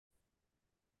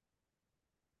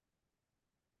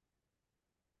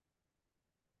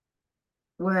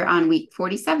We're on week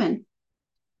 47.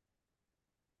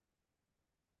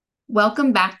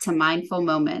 Welcome back to Mindful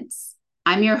Moments.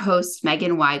 I'm your host,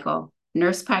 Megan Weigel,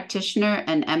 nurse practitioner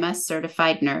and MS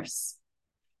certified nurse.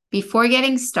 Before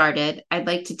getting started, I'd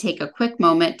like to take a quick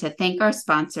moment to thank our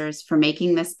sponsors for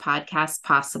making this podcast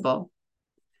possible.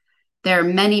 There are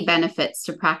many benefits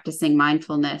to practicing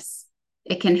mindfulness.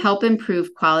 It can help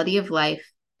improve quality of life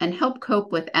and help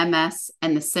cope with MS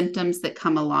and the symptoms that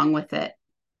come along with it.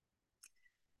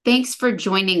 Thanks for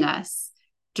joining us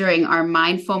during our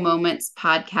Mindful Moments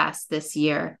podcast this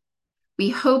year. We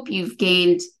hope you've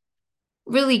gained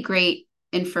really great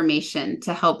information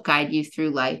to help guide you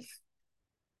through life.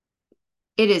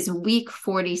 It is week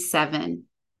 47.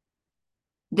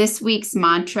 This week's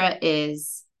mantra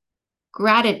is,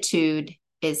 gratitude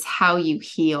is how you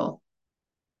heal.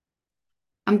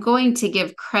 I'm going to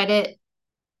give credit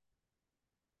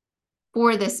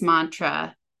for this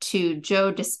mantra to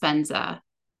Joe Dispenza,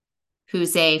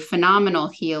 who's a phenomenal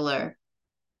healer.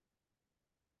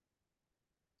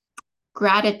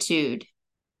 Gratitude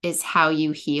is how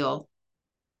you heal.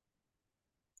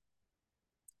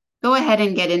 Go ahead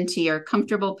and get into your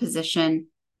comfortable position.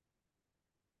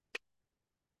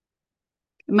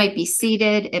 It might be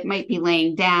seated, it might be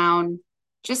laying down.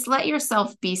 Just let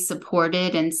yourself be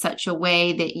supported in such a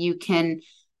way that you can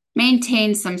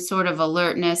maintain some sort of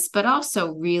alertness, but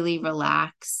also really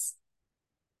relax.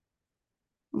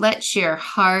 Let your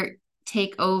heart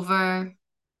take over.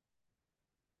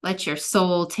 Let your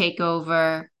soul take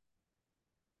over.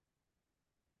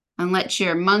 And let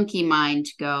your monkey mind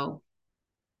go.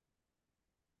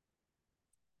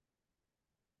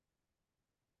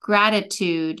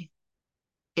 Gratitude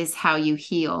is how you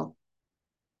heal.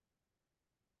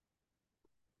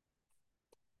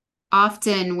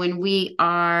 Often when we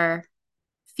are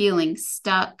feeling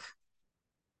stuck,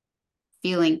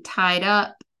 feeling tied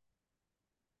up,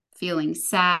 feeling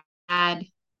sad,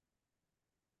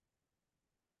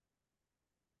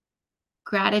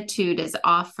 gratitude is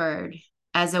offered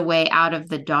as a way out of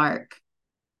the dark.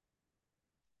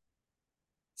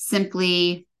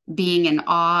 Simply being in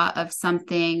awe of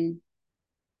something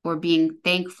or being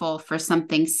thankful for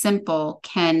something simple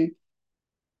can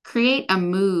create a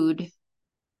mood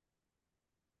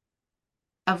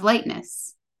of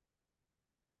lightness.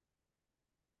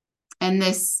 And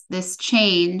this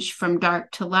change from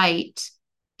dark to light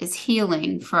is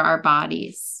healing for our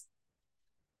bodies.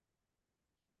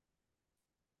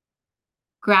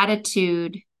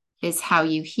 Gratitude is how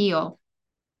you heal.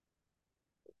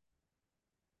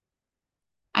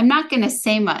 I'm not going to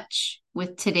say much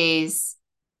with today's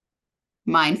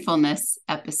mindfulness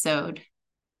episode.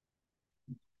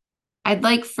 I'd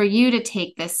like for you to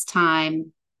take this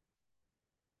time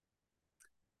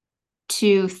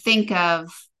to think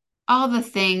of all the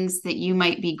things that you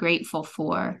might be grateful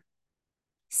for.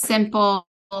 Simple,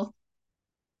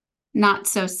 not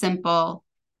so simple.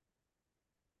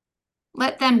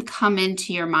 Let them come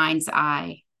into your mind's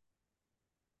eye.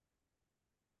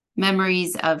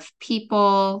 Memories of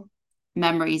people,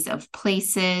 memories of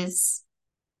places,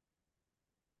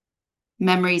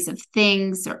 memories of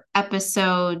things or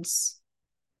episodes,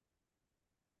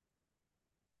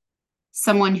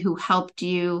 someone who helped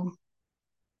you,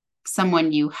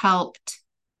 someone you helped,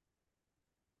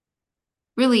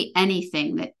 really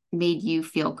anything that made you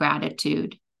feel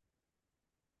gratitude.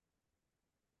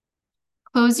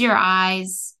 Close your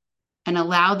eyes and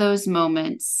allow those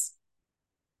moments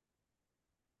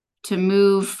to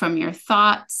move from your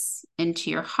thoughts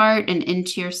into your heart and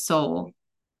into your soul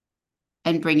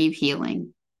and bring you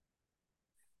healing.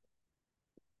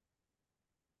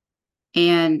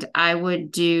 And I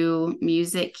would do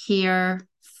music here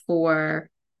for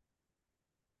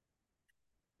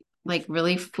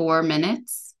really 4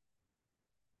 minutes.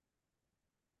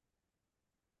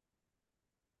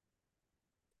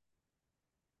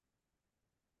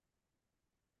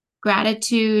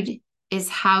 Gratitude is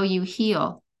how you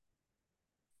heal.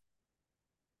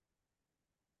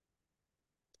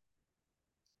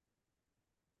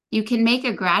 You can make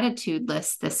a gratitude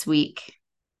list this week.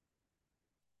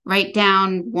 Write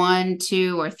down 1,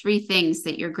 2, or 3 things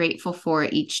that you're grateful for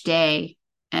each day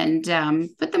and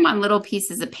put them on little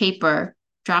pieces of paper.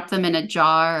 Drop them in a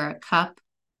jar or a cup.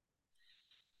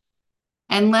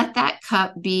 And let that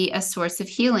cup be a source of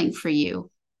healing for you.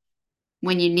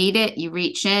 When you need it, you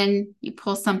reach in, you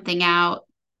pull something out,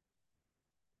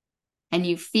 and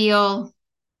you feel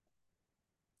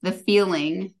the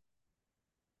feeling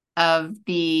of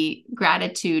the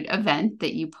gratitude event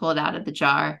that you pulled out of the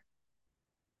jar.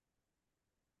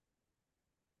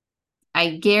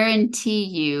 I guarantee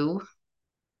you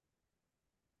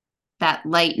that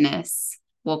lightness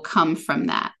will come from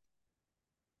that.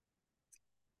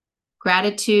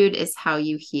 Gratitude is how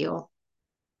you heal.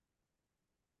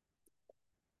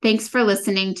 Thanks for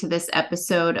listening to this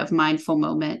episode of Mindful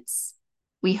Moments.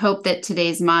 We hope that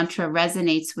today's mantra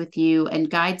resonates with you and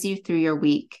guides you through your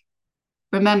week.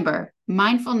 Remember,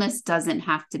 mindfulness doesn't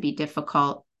have to be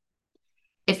difficult.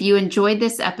 If you enjoyed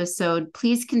this episode,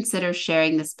 please consider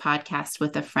sharing this podcast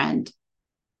with a friend.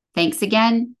 Thanks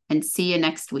again, and see you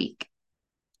next week.